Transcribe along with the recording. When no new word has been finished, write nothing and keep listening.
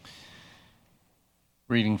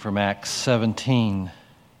Reading from Acts 17.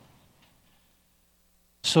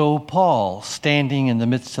 So Paul, standing in the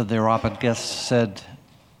midst of the Areopagus, said,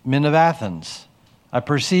 "Men of Athens, I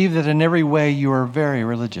perceive that in every way you are very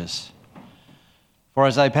religious. For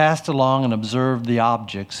as I passed along and observed the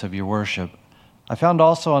objects of your worship, I found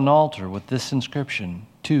also an altar with this inscription,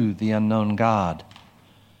 'To the unknown God.'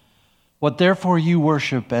 What therefore you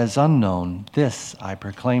worship as unknown, this I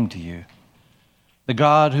proclaim to you. The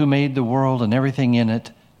God who made the world and everything in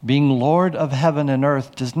it, being Lord of heaven and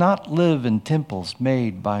earth, does not live in temples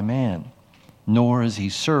made by man, nor is he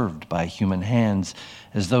served by human hands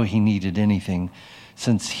as though he needed anything,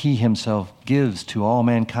 since he himself gives to all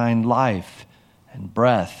mankind life and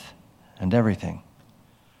breath and everything.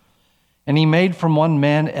 And he made from one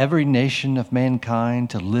man every nation of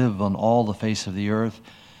mankind to live on all the face of the earth,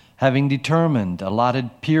 having determined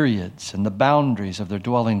allotted periods and the boundaries of their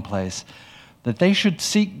dwelling place, that they should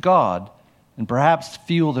seek God and perhaps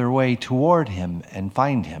feel their way toward him and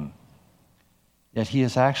find him. Yet he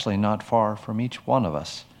is actually not far from each one of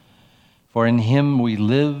us. For in him we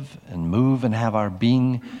live and move and have our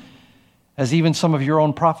being, as even some of your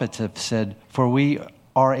own prophets have said, for we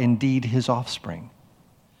are indeed his offspring.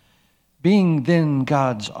 Being then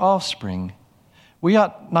God's offspring, we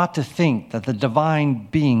ought not to think that the divine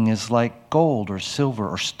being is like gold or silver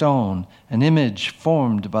or stone, an image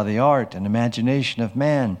formed by the art and imagination of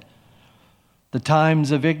man. The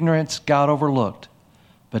times of ignorance God overlooked,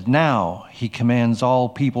 but now he commands all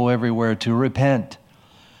people everywhere to repent,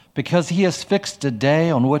 because he has fixed a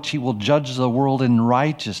day on which he will judge the world in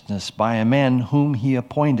righteousness by a man whom he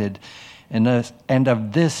appointed, and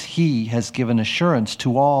of this he has given assurance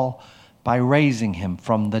to all by raising him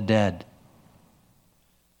from the dead."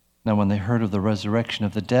 Now when they heard of the resurrection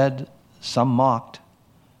of the dead, some mocked,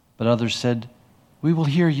 but others said, "We will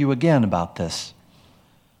hear you again about this."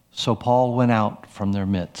 So Paul went out from their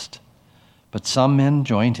midst. But some men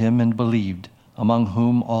joined him and believed, among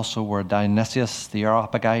whom also were Dionysius the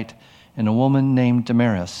Areopagite and a woman named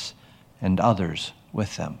Damaris, and others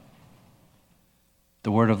with them.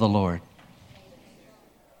 The word of the Lord.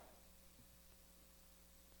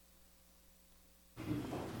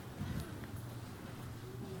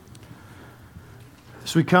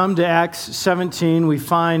 As we come to Acts 17, we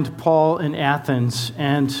find Paul in Athens,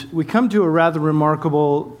 and we come to a rather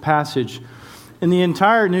remarkable passage. In the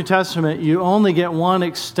entire New Testament, you only get one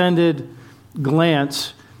extended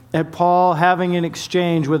glance at Paul having an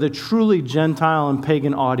exchange with a truly Gentile and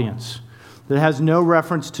pagan audience that has no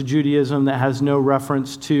reference to Judaism, that has no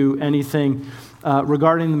reference to anything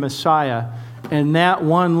regarding the Messiah. And that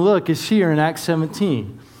one look is here in Acts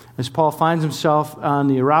 17, as Paul finds himself on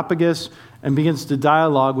the Areopagus and begins to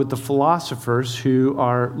dialogue with the philosophers who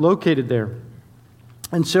are located there.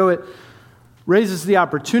 And so it raises the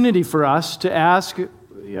opportunity for us to ask,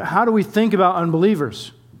 how do we think about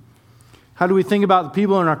unbelievers? How do we think about the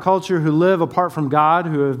people in our culture who live apart from God,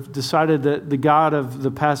 who have decided that the God of the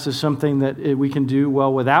past is something that we can do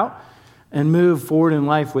well without and move forward in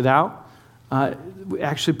life without?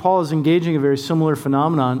 Actually, Paul is engaging a very similar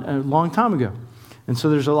phenomenon a long time ago. And so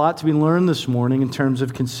there's a lot to be learned this morning in terms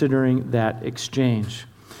of considering that exchange.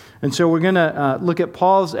 And so we're going to look at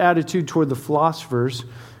Paul's attitude toward the philosophers,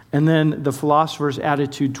 and then the philosophers'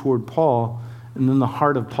 attitude toward Paul, and then the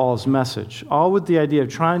heart of Paul's message, all with the idea of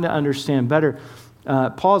trying to understand better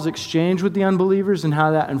Paul's exchange with the unbelievers and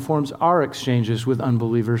how that informs our exchanges with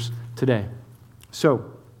unbelievers today. So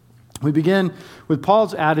we begin with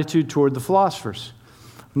Paul's attitude toward the philosophers.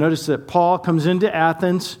 Notice that Paul comes into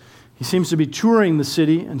Athens. He seems to be touring the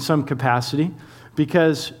city in some capacity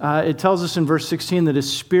because it tells us in verse 16 that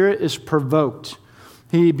his spirit is provoked.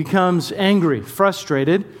 He becomes angry,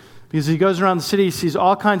 frustrated, because he goes around the city, he sees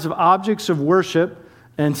all kinds of objects of worship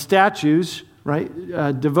and statues, right,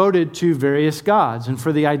 devoted to various gods. And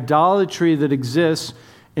for the idolatry that exists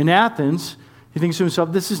in Athens, he thinks to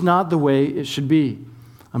himself, this is not the way it should be.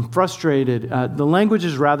 I'm frustrated. The language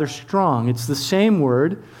is rather strong. It's the same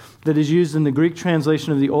word that is used in the Greek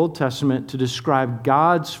translation of the Old Testament to describe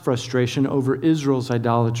God's frustration over Israel's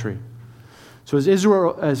idolatry. So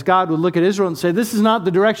as God would look at Israel and say, this is not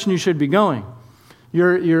the direction you should be going.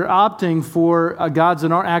 You're opting for gods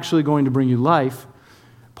that aren't actually going to bring you life.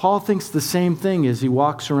 Paul thinks the same thing as he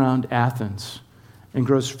walks around Athens and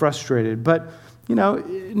grows frustrated. But,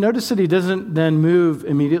 notice that he doesn't then move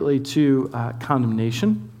immediately to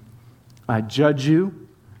condemnation. I judge you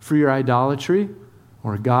for your idolatry,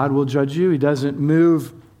 or God will judge you. He doesn't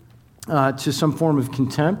move to some form of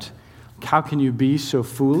contempt. How can you be so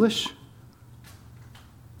foolish?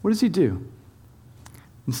 What does he do?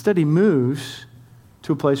 Instead, he moves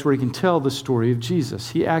to a place where he can tell the story of Jesus.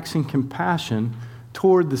 He acts in compassion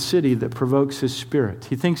toward the city that provokes his spirit.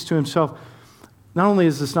 He thinks to himself, not only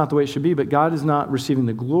is this not the way it should be, but God is not receiving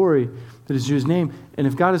the glory that is due his name. And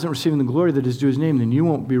if God isn't receiving the glory that is due his name, then you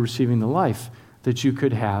won't be receiving the life that you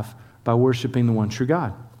could have by worshiping the one true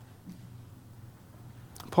God.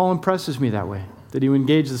 Paul impresses me that way, that he would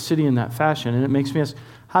engage the city in that fashion. And it makes me ask,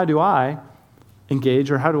 how do I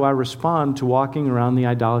engage or how do I respond to walking around the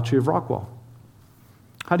idolatry of Rockwall?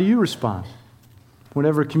 How do you respond?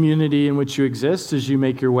 Whatever community in which you exist, as you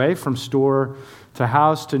make your way from store to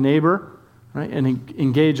house to neighbor, right, and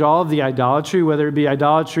engage all of the idolatry, whether it be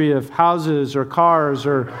idolatry of houses or cars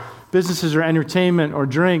or businesses or entertainment or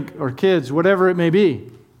drink or kids, whatever it may be.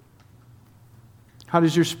 How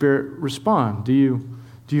does your spirit respond? Do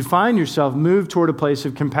you find yourself moved toward a place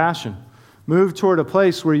of compassion? Move toward a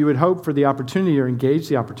place where you would hope for the opportunity or engage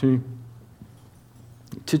the opportunity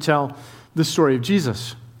to tell the story of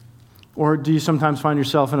Jesus? Or do you sometimes find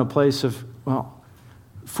yourself in a place of, well,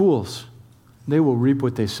 fools, they will reap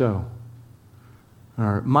what they sow.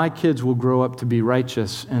 Or my kids will grow up to be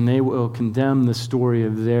righteous and they will condemn the story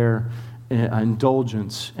of their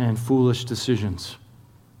indulgence and foolish decisions.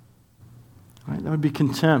 Right? That would be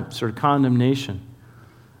contempt or condemnation.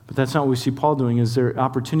 But that's not what we see Paul doing. Is there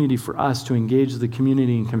opportunity for us to engage the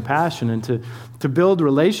community in compassion and to build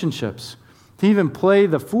relationships, to even play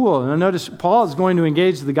the fool. And notice Paul is going to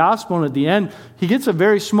engage the gospel, and at the end, he gets a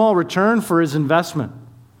very small return for his investment.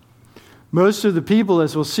 Most of the people,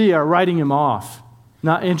 as we'll see, are writing him off,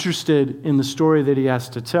 not interested in the story that he has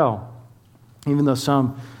to tell, even though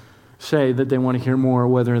some say that they want to hear more.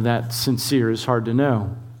 Whether that's sincere is hard to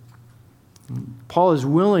know. Paul is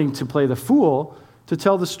willing to play the fool to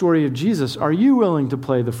tell the story of Jesus. Are you willing to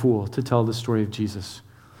play the fool to tell the story of Jesus?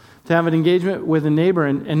 To have an engagement with a neighbor.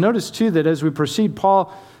 And notice, too, that as we proceed,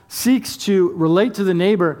 Paul seeks to relate to the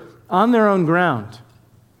neighbor on their own ground.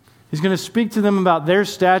 He's going to speak to them about their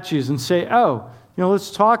statues and say,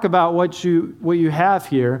 let's talk about what you have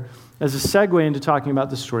here as a segue into talking about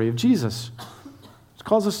the story of Jesus. It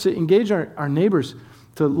calls us to engage our neighbors,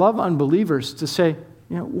 to love unbelievers, to say,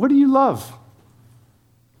 what do you love?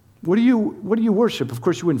 What do you worship? Of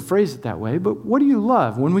course, you wouldn't phrase it that way, but what do you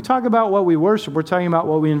love? When we talk about what we worship, we're talking about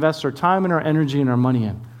what we invest our time and our energy and our money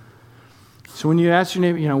in. So when you ask your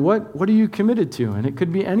neighbor, what are you committed to? And it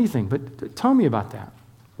could be anything, but tell me about that.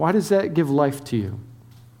 Why does that give life to you?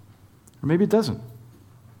 Or maybe it doesn't.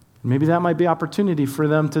 Maybe that might be opportunity for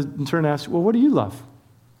them to in turn ask, well, what do you love?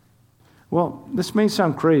 Well, this may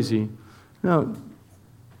sound crazy.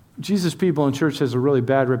 Jesus people in church has a really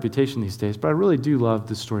bad reputation these days, but I really do love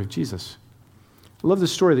the story of Jesus. I love the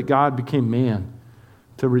story that God became man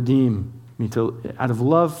to redeem me, out of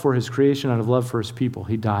love for his creation, out of love for his people.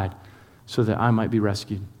 He died so that I might be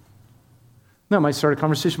rescued. Now, it might start a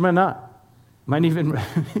conversation, might not.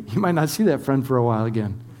 You might not see that friend for a while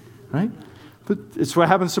again, right? But it's what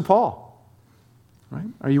happens to Paul, right?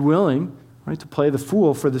 Are you willing, right, to play the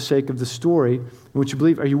fool for the sake of the story in which you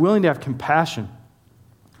believe? Are you willing to have compassion?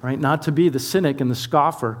 Right? Not to be the cynic and the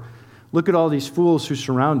scoffer. Look at all these fools who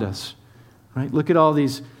surround us. Right? Look at all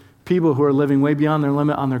these people who are living way beyond their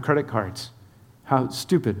limit on their credit cards. How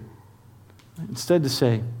stupid. Instead to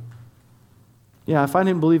say, if I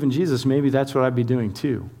didn't believe in Jesus, maybe that's what I'd be doing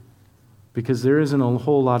too. Because there isn't a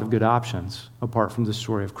whole lot of good options apart from the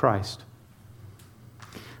story of Christ.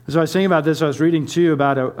 As I was saying about this, I was reading too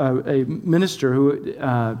about a minister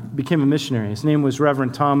who became a missionary. His name was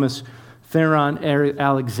Reverend Thomas Theron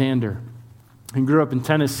Alexander. He grew up in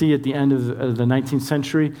Tennessee at the end of the 19th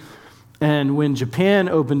century. And when Japan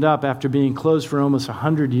opened up after being closed for almost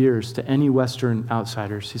 100 years to any Western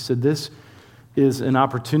outsiders, he said, this is an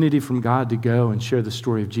opportunity from God to go and share the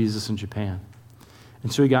story of Jesus in Japan.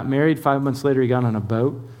 And so he got married. 5 months later, he got on a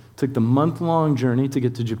boat, took the month-long journey to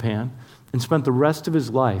get to Japan, and spent the rest of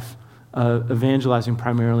his life evangelizing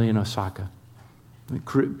primarily in Osaka. He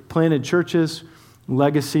planted churches,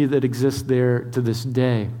 legacy that exists there to this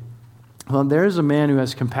day. Well, there's a man who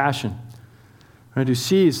has compassion, right, who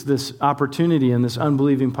sees this opportunity in this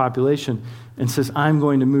unbelieving population and says, I'm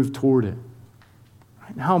going to move toward it.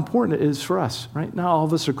 Right? How important it is for us, right? Not all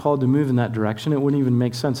of us are called to move in that direction. It wouldn't even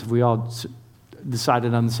make sense if we all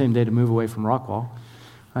decided on the same day to move away from Rockwall.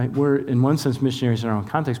 Right? We're, in one sense, missionaries in our own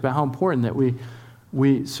context, but how important that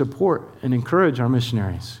we support and encourage our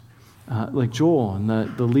missionaries, like Joel and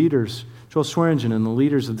the leaders, Joel Swearingen and the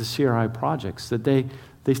leaders of the CRI projects, that they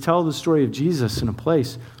tell the story of Jesus in a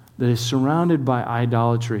place that is surrounded by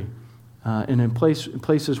idolatry, and in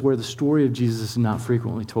places where the story of Jesus is not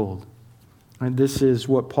frequently told. And this is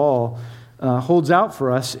what Paul holds out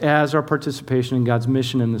for us as our participation in God's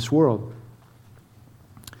mission in this world.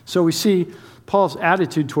 So we see Paul's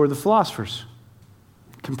attitude toward the philosophers.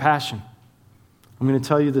 compassion. I'm going to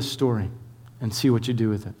tell you this story and see what you do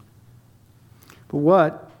with it. But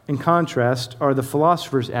what, in contrast, are the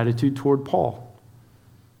philosophers' attitude toward Paul?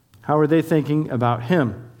 How are they thinking about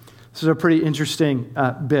him? This is a pretty interesting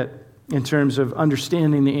bit in terms of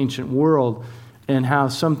understanding the ancient world and how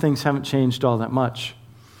some things haven't changed all that much.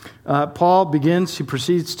 Paul he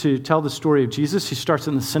proceeds to tell the story of Jesus. He starts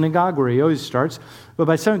in the synagogue where he always starts. But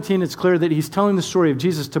by 17, it's clear that he's telling the story of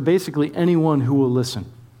Jesus to basically anyone who will listen,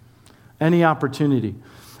 any opportunity.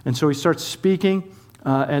 And so he starts speaking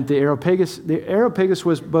at the Areopagus. The Areopagus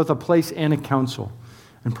was both a place and a council,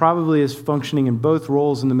 and probably is functioning in both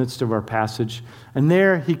roles in the midst of our passage. And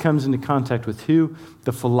there he comes into contact with who?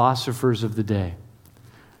 The philosophers of the day,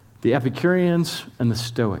 the Epicureans and the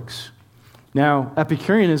Stoics. Now,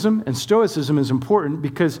 Epicureanism and Stoicism is important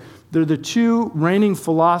because they're the two reigning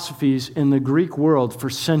philosophies in the Greek world for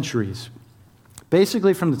centuries.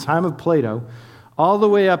 Basically, from the time of Plato all the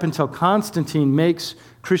way up until Constantine makes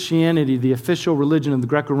Christianity the official religion of the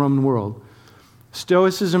Greco-Roman world,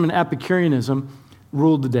 Stoicism and Epicureanism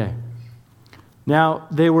ruled the day. Now,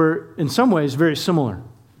 they were, in some ways, very similar.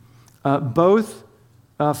 Both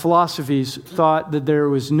philosophies thought that there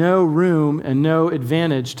was no room and no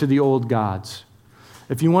advantage to the old gods.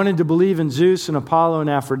 If you wanted to believe in Zeus and Apollo and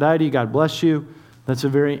Aphrodite, God bless you. That's a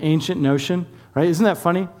very ancient notion, right? Isn't that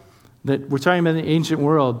funny? That we're talking about the ancient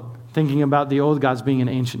world, thinking about the old gods being an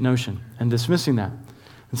ancient notion and dismissing that.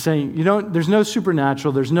 And saying, there's no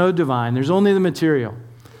supernatural, there's no divine, there's only the material.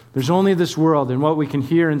 There's only this world and what we can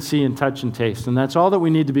hear and see and touch and taste. And that's all that we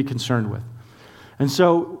need to be concerned with. And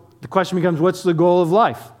so the question becomes, what's the goal of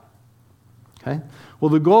life? Okay. Well,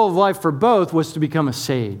 the goal of life for both was to become a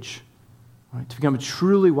sage, right? To become a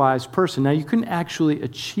truly wise person. Now, you couldn't actually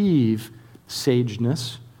achieve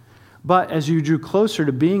sageness, but as you drew closer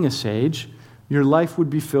to being a sage, your life would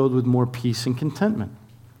be filled with more peace and contentment.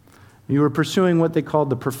 You were pursuing what they called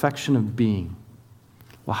the perfection of being.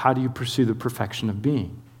 Well, how do you pursue the perfection of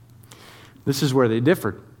being? This is where they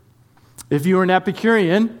differed. If you were an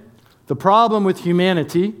Epicurean, the problem with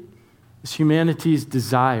humanity is humanity's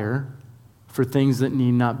desire for things that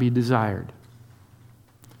need not be desired.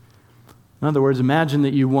 In other words, imagine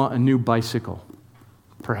that you want a new bicycle.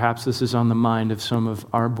 Perhaps this is on the mind of some of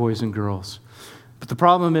our boys and girls. But the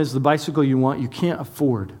problem is the bicycle you want, you can't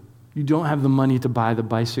afford. You don't have the money to buy the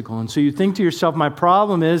bicycle. And so you think to yourself, my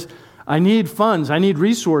problem is I need funds, I need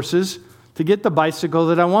resources to get the bicycle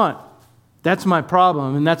that I want. That's my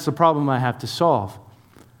problem, and that's the problem I have to solve.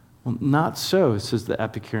 Well, not so, says the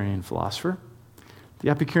Epicurean philosopher. The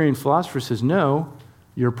Epicurean philosopher says, no,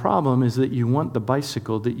 your problem is that you want the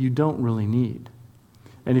bicycle that you don't really need.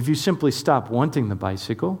 And if you simply stop wanting the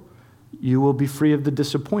bicycle, you will be free of the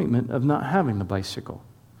disappointment of not having the bicycle.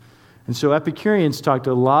 And so Epicureans talked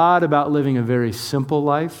a lot about living a very simple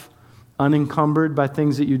life, unencumbered by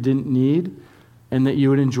things that you didn't need, and that you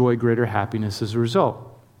would enjoy greater happiness as a result.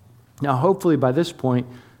 Now, hopefully by this point,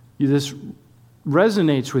 this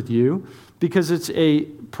resonates with you because it's a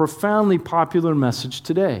profoundly popular message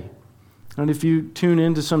today. And if you tune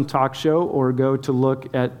into some talk show or go to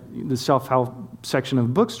look at the self-help section of a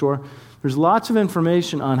bookstore, there's lots of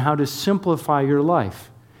information on how to simplify your life,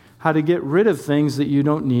 how to get rid of things that you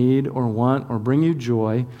don't need or want or bring you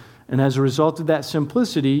joy. And as a result of that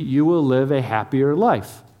simplicity, you will live a happier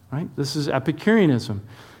life, right? This is Epicureanism.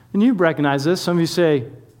 And you recognize this. Some of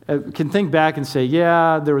you can think back and say,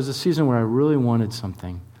 yeah, there was a season where I really wanted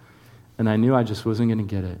something, and I knew I just wasn't going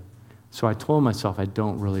to get it. So I told myself I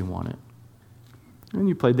don't really want it. And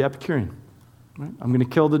you played the Epicurean. Right? I'm going to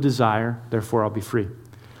kill the desire, therefore I'll be free.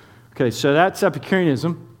 Okay, so that's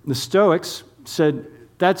Epicureanism. The Stoics said,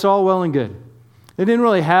 that's all well and good. They didn't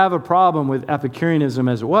really have a problem with Epicureanism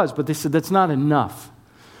as it was, but they said that's not enough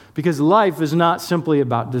because life is not simply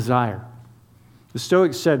about desire. The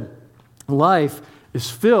Stoics said life is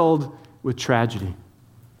filled with tragedy.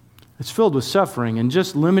 It's filled with suffering, and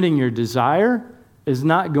just limiting your desire is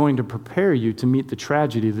not going to prepare you to meet the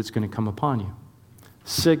tragedy that's going to come upon you.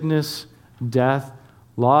 Sickness, death,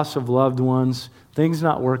 loss of loved ones, things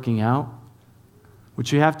not working out.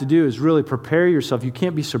 What you have to do is really prepare yourself. You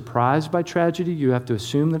can't be surprised by tragedy. You have to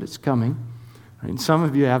assume that it's coming. And some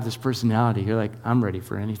of you have this personality. You're like, I'm ready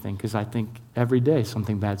for anything because I think every day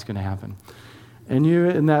something bad's going to happen. And you,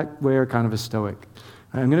 in that way, are kind of a stoic.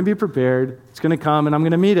 I'm going to be prepared. It's going to come, and I'm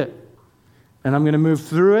going to meet it. And I'm going to move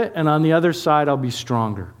through it, and on the other side, I'll be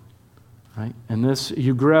stronger. Right? And this,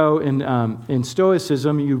 you grow in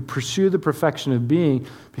Stoicism, you pursue the perfection of being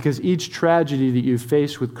because each tragedy that you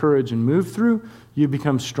face with courage and move through, you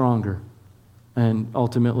become stronger. And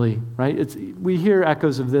ultimately, right? We hear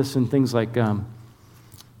echoes of this in things like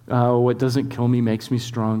What doesn't kill me makes me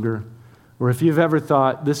stronger. Or if you've ever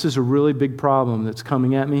thought, this is a really big problem that's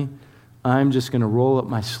coming at me, I'm just going to roll up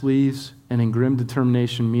my sleeves and in grim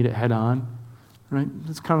determination meet it head on. Right?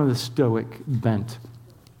 That's kind of the Stoic bent.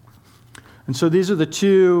 And so these are the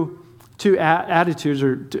two attitudes,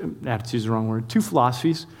 or attitudes is the wrong word, two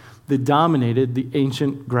philosophies that dominated the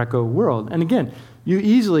ancient Greco world. And again, you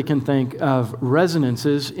easily can think of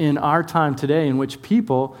resonances in our time today in which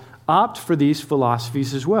people opt for these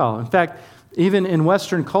philosophies as well. In fact, even in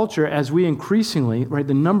Western culture, as we increasingly, right,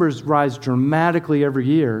 the numbers rise dramatically every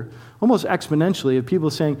year, almost exponentially, of people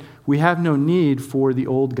saying, we have no need for the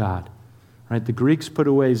old God. Right? The Greeks put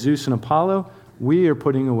away Zeus and Apollo. We are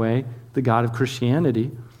putting away the God of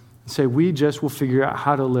Christianity. Say, we just will figure out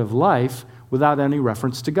how to live life without any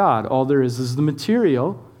reference to God. All there is the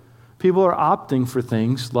material. People are opting for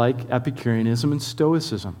things like Epicureanism and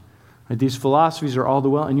Stoicism. Right? These philosophies are all the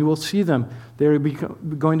well, and you will see them. They're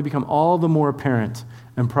going to become all the more apparent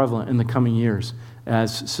and prevalent in the coming years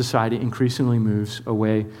as society increasingly moves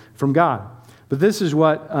away from God. But this is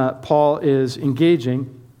what Paul is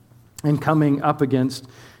engaging and coming up against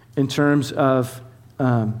in terms of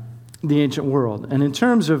the ancient world. And in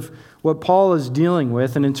terms of what Paul is dealing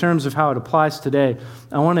with, and in terms of how it applies today,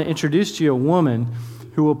 I want to introduce to you a woman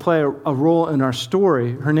who will play a role in our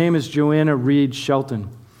story. Her name is Joanna Reed Shelton.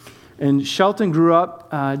 And Shelton grew up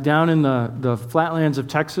down in the flatlands of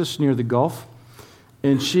Texas near the Gulf.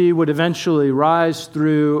 And she would eventually rise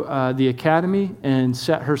through the academy and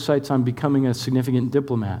set her sights on becoming a significant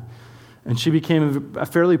diplomat. And she became a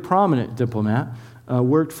fairly prominent diplomat,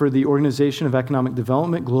 worked for the Organization of Economic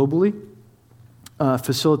Development globally,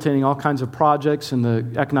 facilitating all kinds of projects and the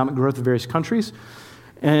economic growth of various countries.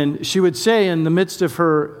 And she would say in the midst of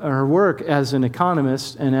her work as an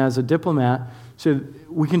economist and as a diplomat, so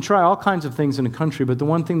we can try all kinds of things in a country, but the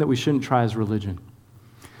one thing that we shouldn't try is religion.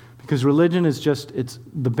 Because religion is it's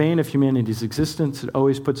the bane of humanity's existence. It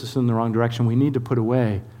always puts us in the wrong direction. We need to put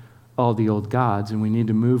away all the old gods, and we need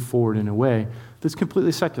to move forward in a way that's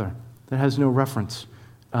completely secular, that has no reference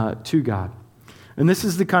to God. And this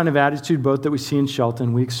is the kind of attitude both that we see in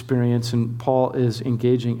Shelton, we experience, and Paul is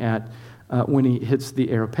engaging at when he hits the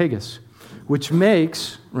Areopagus, which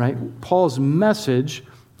makes, right, Paul's message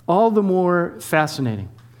all the more fascinating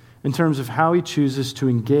in terms of how he chooses to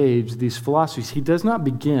engage these philosophies. He does not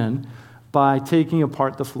begin by taking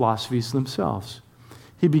apart the philosophies themselves.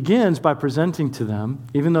 He begins by presenting to them,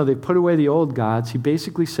 even though they put away the old gods, he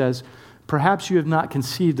basically says, perhaps you have not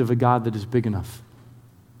conceived of a God that is big enough.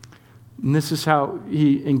 And this is how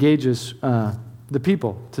he engages the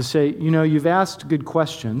people to say, you've asked good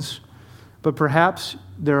questions, but perhaps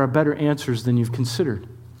there are better answers than you've considered,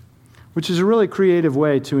 which is a really creative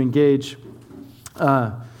way to engage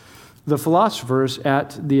the philosophers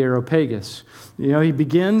at the Areopagus. He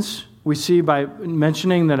begins, we see, by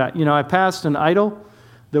mentioning that, I passed an idol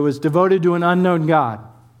that was devoted to an unknown God.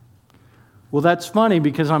 Well, that's funny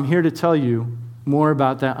because I'm here to tell you more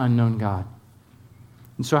about that unknown God.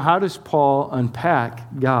 And so how does Paul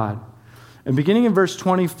unpack God? And beginning in verse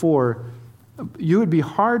 24, you would be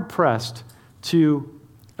hard-pressed to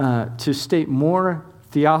state more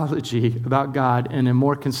theology about God in a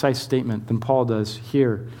more concise statement than Paul does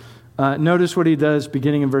here. Notice what he does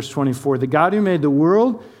beginning in verse 24. The God who made the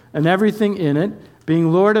world and everything in it,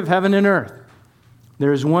 being Lord of heaven and earth.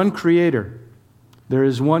 There is one creator. There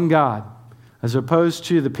is one God. As opposed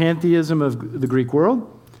to the pantheism of the Greek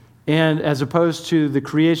world, and as opposed to the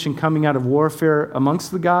creation coming out of warfare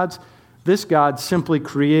amongst the gods, this God simply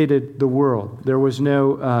created the world. There was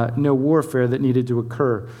no warfare that needed to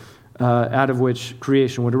occur out of which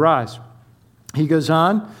creation would arise. He goes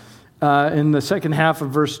on in the second half of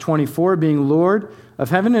verse 24, being Lord of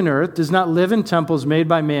heaven and earth, does not live in temples made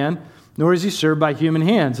by man, nor is he served by human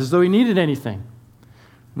hands, as though he needed anything.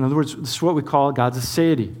 In other words, this is what we call God's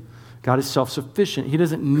aseity. God is self-sufficient. He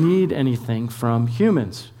doesn't need anything from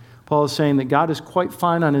humans. Paul is saying that God is quite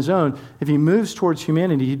fine on his own. If he moves towards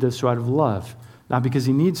humanity, he does so out of love, not because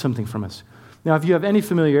he needs something from us. Now, if you have any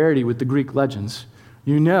familiarity with the Greek legends,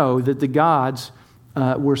 you know that the gods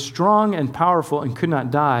were strong and powerful and could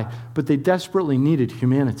not die, but they desperately needed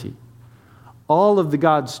humanity. All of the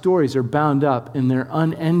God's stories are bound up in their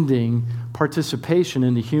unending participation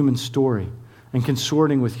in the human story and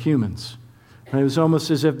consorting with humans. And it was almost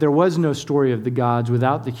as if there was no story of the gods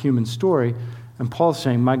without the human story. And Paul's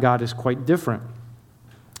saying, my God is quite different.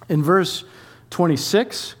 In verse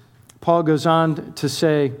 26, Paul goes on to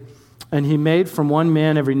say, and he made from one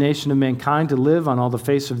man every nation of mankind to live on all the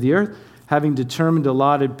face of the earth, having determined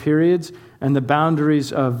allotted periods and the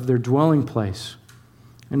boundaries of their dwelling place.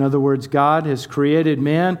 In other words, God has created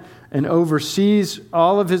man and oversees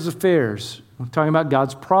all of his affairs. We're talking about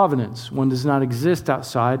God's providence. One does not exist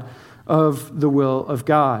outside of the will of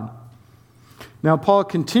God. Now, Paul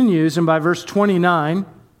continues, and by verse 29,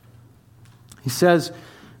 he says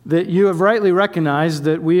that you have rightly recognized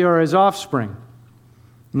that we are his offspring.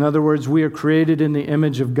 In other words, we are created in the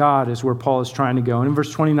image of God, is where Paul is trying to go. And in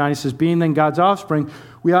verse 29, he says, being then God's offspring,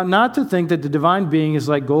 we ought not to think that the divine being is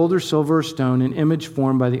like gold or silver or stone, an image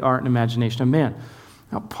formed by the art and imagination of man.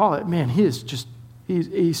 Now, Paul, man, he's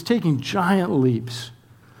taking giant leaps.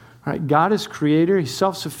 All right, God is creator. He's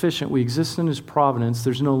self-sufficient. We exist in his providence.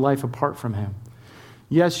 There's no life apart from him.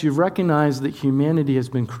 Yes, you've recognized that humanity has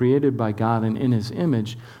been created by God and in his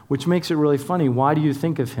image, which makes it really funny. Why do you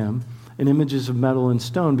think of him in images of metal and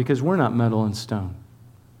stone? Because we're not metal and stone.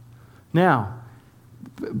 Now,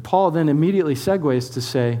 Paul then immediately segues to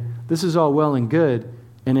say, this is all well and good,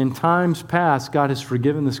 and in times past, God has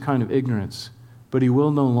forgiven this kind of ignorance, but he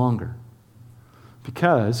will no longer.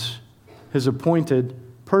 Because his appointed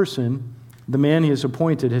person, the man he has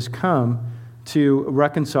appointed, has come to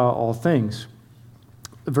reconcile all things.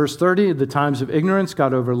 Verse 30, the times of ignorance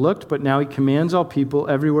got overlooked, but now he commands all people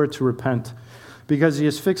everywhere to repent, because he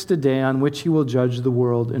has fixed a day on which he will judge the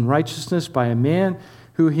world in righteousness by a man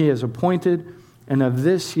who he has appointed, and of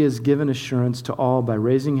this he has given assurance to all by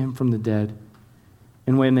raising him from the dead.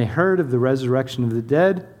 And when they heard of the resurrection of the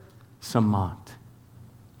dead, some mocked.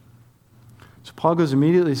 So Paul goes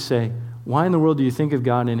immediately to say, why in the world do you think of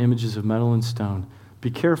God in images of metal and stone? Be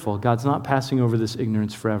careful. God's not passing over this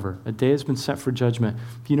ignorance forever. A day has been set for judgment.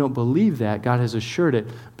 If you don't believe that, God has assured it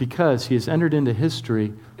because he has entered into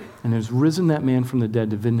history and has risen that man from the dead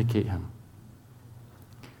to vindicate him.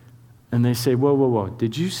 And they say, whoa, whoa, whoa.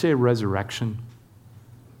 Did you say resurrection?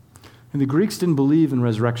 And the Greeks didn't believe in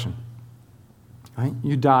resurrection. Right?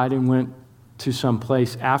 You died and went to some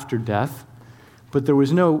place after death, but there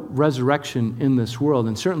was no resurrection in this world,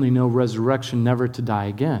 and certainly no resurrection never to die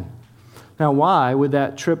again. Now, why would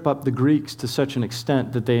that trip up the Greeks to such an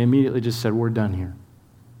extent that they immediately just said, we're done here?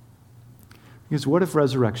 Because what if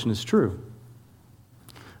resurrection is true?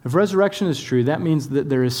 If resurrection is true, that means that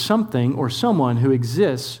there is something or someone who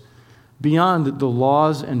exists beyond the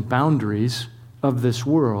laws and boundaries of this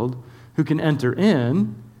world who can enter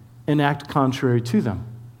in and act contrary to them,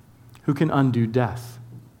 who can undo death.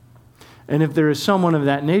 And if there is someone of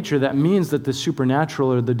that nature, that means that the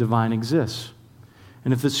supernatural or the divine exists.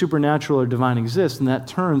 And if the supernatural or divine exists, then that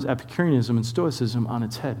turns Epicureanism and Stoicism on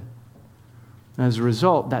its head. And as a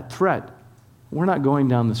result, that threat, we're not going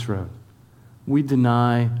down this road. We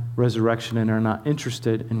deny resurrection and are not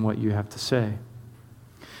interested in what you have to say.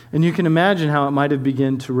 And you can imagine how it might have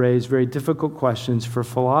begun to raise very difficult questions for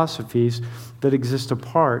philosophies that exist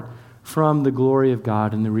apart from the glory of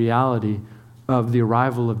God and the reality of the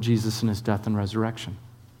arrival of Jesus and his death and resurrection.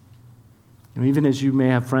 And even as you may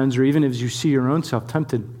have friends, or even as you see your own self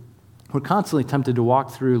tempted, we're constantly tempted to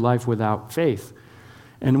walk through life without faith.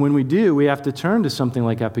 And when we do, we have to turn to something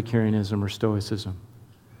like Epicureanism or Stoicism.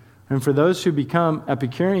 And for those who become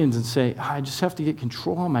Epicureans and say, I just have to get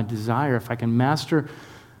control of my desire, if I can master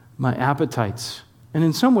my appetites. And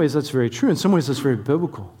in some ways that's very true. In some ways that's very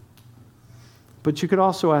biblical. But you could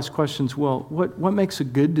also ask questions, well, what makes a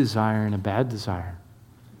good desire and a bad desire?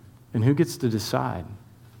 And who gets to decide?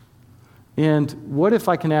 And what if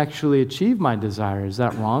I can actually achieve my desire? Is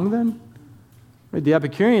that wrong then? Right? The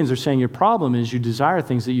Epicureans are saying your problem is you desire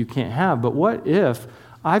things that you can't have. But what if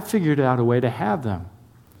I figured out a way to have them?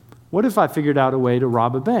 What if I figured out a way to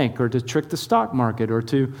rob a bank or to trick the stock market or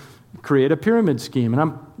to create a pyramid scheme? And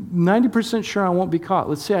I'm 90% sure I won't be caught.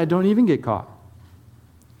 Let's say I don't even get caught.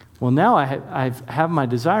 Well, now I have my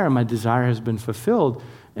desire, and my desire has been fulfilled.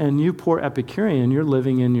 And you, poor Epicurean, you're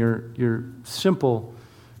living in your simple,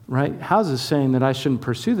 right, houses saying that I shouldn't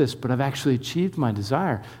pursue this, but I've actually achieved my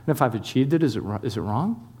desire. And if I've achieved it, is it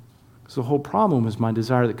wrong? Because the whole problem was my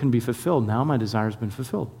desire that couldn't be fulfilled. Now my desire has been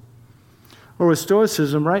fulfilled. Or with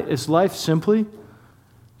Stoicism, right, is life simply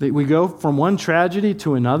that we go from one tragedy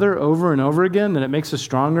to another over and over again, and it makes us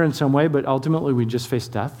stronger in some way, but ultimately we just face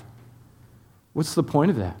death? What's the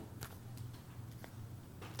point of that?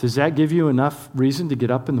 Does that give you enough reason to get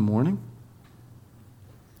up in the morning?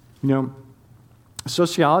 You know,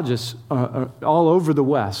 sociologists all over the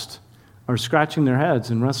West are scratching their heads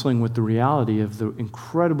and wrestling with the reality of the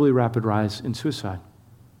incredibly rapid rise in suicide.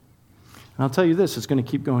 And I'll tell you this, it's going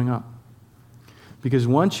to keep going up. Because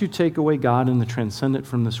once you take away God and the transcendent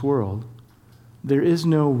from this world, there is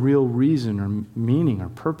no real reason or meaning or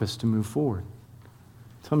purpose to move forward.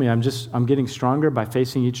 Tell me, I'm getting stronger by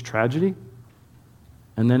facing each tragedy?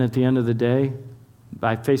 And then at the end of the day,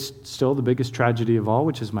 I face still the biggest tragedy of all,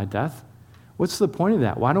 which is my death? What's the point of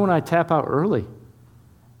that? Why don't I tap out early?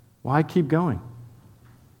 Why keep going?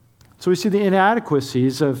 So we see the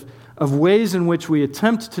inadequacies of ways in which we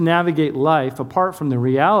attempt to navigate life apart from the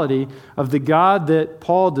reality of the God that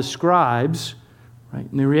Paul describes, right?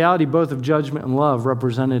 And the reality both of judgment and love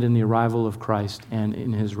represented in the arrival of Christ and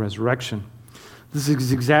in his resurrection. This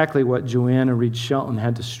is exactly what Joanna Reed Shelton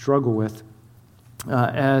had to struggle with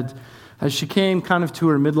as she came kind of to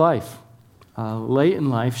her midlife. Late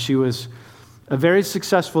in life, she was a very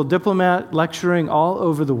successful diplomat lecturing all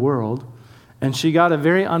over the world, and she got a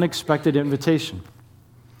very unexpected invitation.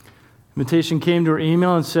 Invitation came to her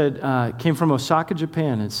email and said, came from Osaka,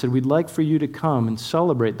 Japan. It said, we'd like for you to come and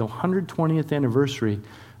celebrate the 120th anniversary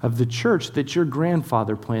of the church that your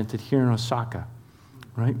grandfather planted here in Osaka,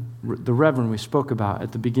 right? The Reverend we spoke about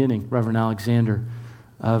at the beginning, Reverend Alexander,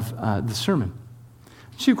 of the sermon.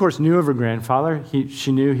 She, of course, knew of her grandfather.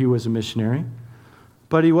 She knew he was a missionary.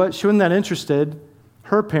 But she wasn't that interested.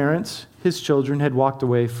 Her parents, his children, had walked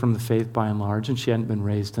away from the faith by and large, and she hadn't been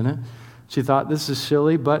raised in it. She thought, this is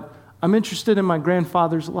silly, but I'm interested in my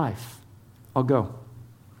grandfather's life. I'll go.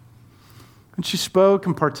 And she spoke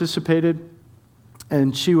and participated,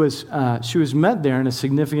 and she was met there in a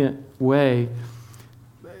significant way,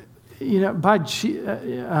 by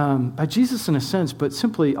Jesus in a sense, but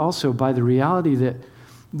simply also by the reality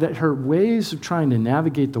that her ways of trying to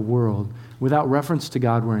navigate the world without reference to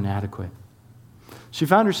God were inadequate. She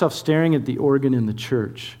found herself staring at the organ in the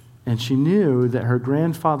church, and she knew that her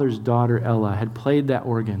grandfather's daughter, Ella, had played that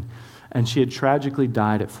organ, and she had tragically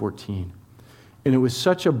died at 14. And it was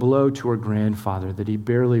such a blow to her grandfather that he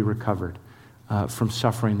barely recovered from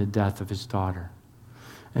suffering the death of his daughter.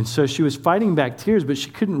 And so she was fighting back tears, but she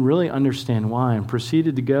couldn't really understand why, and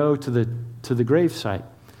proceeded to go to the gravesite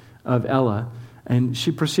of Ella, and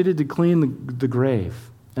she proceeded to clean the grave.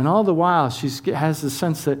 And all the while, she has the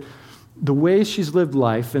sense that the way she's lived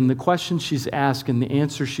life and the questions she's asked and the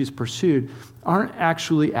answers she's pursued aren't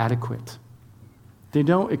actually adequate. They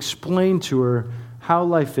don't explain to her how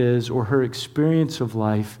life is or her experience of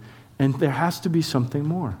life, and there has to be something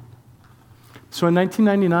more. So in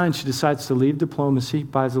 1999, she decides to leave diplomacy,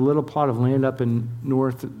 buys a little plot of land up in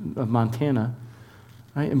north of Montana,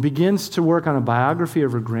 right, and begins to work on a biography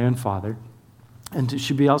of her grandfather. And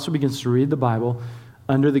she also begins to read the Bible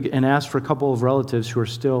and ask for a couple of relatives who are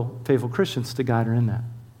still faithful Christians to guide her in that.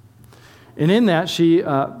 And in that, she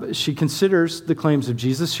considers the claims of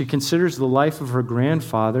Jesus. She considers the life of her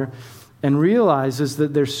grandfather and realizes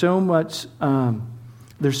that there's so much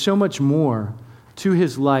more to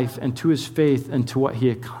his life and to his faith and to what he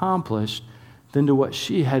accomplished than to what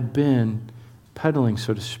she had been peddling,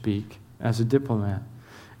 so to speak, as a diplomat.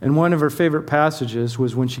 And one of her favorite passages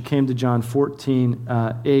was when she came to John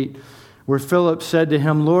 14:8, where Philip said to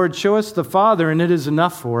him, Lord, show us the Father, and it is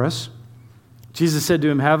enough for us. Jesus said to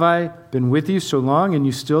him, have I been with you so long, and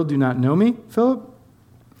you still do not know me, Philip?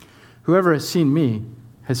 Whoever has seen me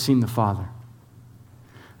has seen the Father.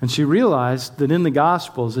 And she realized that in the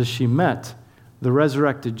Gospels, as she met the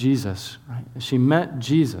resurrected Jesus, right? As she met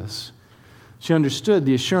Jesus, she understood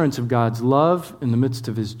the assurance of God's love in the midst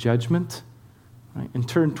of his judgment, right? And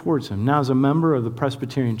turned towards him. Now as a member of the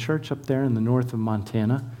Presbyterian Church up there in the north of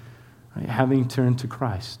Montana, right, having turned to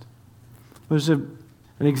Christ. There's an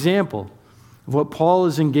example of what Paul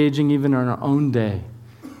is engaging even in our own day.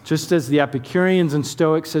 Just as the Epicureans and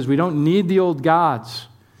Stoics says, we don't need the old gods.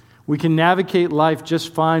 We can navigate life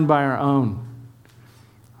just fine by our own.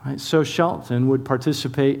 Right? So Shelton would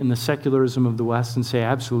participate in the secularism of the West and say,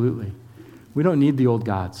 absolutely, we don't need the old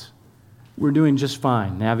gods. We're doing just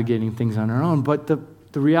fine navigating things on our own. But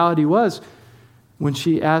the reality was, when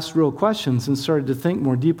she asked real questions and started to think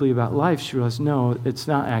more deeply about life, she realized, no, it's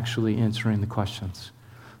not actually answering the questions.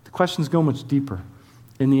 The questions go much deeper,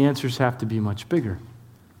 and the answers have to be much bigger.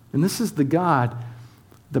 And this is the God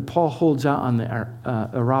that Paul holds out on the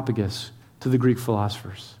Areopagus to the Greek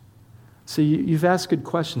philosophers. See, you've asked good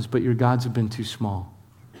questions, but your gods have been too small.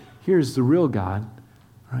 Here's the real God,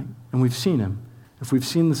 right? And we've seen him. If we've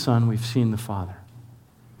seen the Son, we've seen the Father.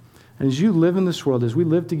 And as you live in this world, as we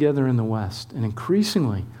live together in the West, and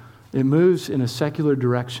increasingly it moves in a secular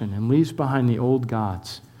direction and leaves behind the old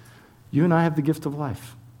gods, you and I have the gift of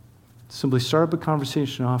life. Simply start up a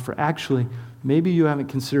conversation and offer, actually, maybe you haven't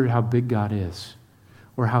considered how big God is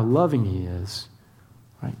or how loving he is,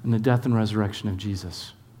 right, in the death and resurrection of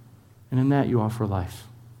Jesus. And in that, you offer life.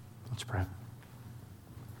 Let's pray.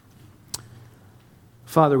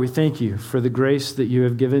 Father, we thank you for the grace that you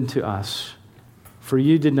have given to us. For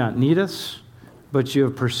you did not need us, but you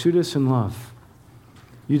have pursued us in love.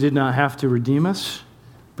 You did not have to redeem us,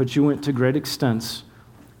 but you went to great extents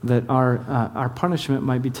that our punishment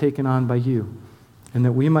might be taken on by you, and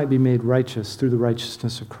that we might be made righteous through the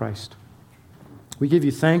righteousness of Christ. We give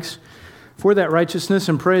you thanks for that righteousness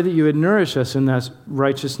and pray that you would nourish us in that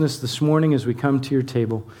righteousness this morning as we come to your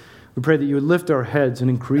table. We pray that you would lift our heads and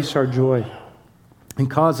increase our joy and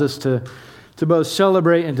cause us to both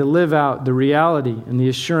celebrate and to live out the reality and the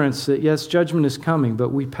assurance that, yes, judgment is coming, but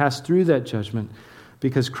we pass through that judgment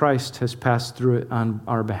because Christ has passed through it on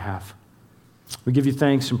our behalf. We give you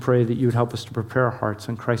thanks and pray that you would help us to prepare our hearts.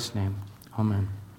 In Christ's name, amen.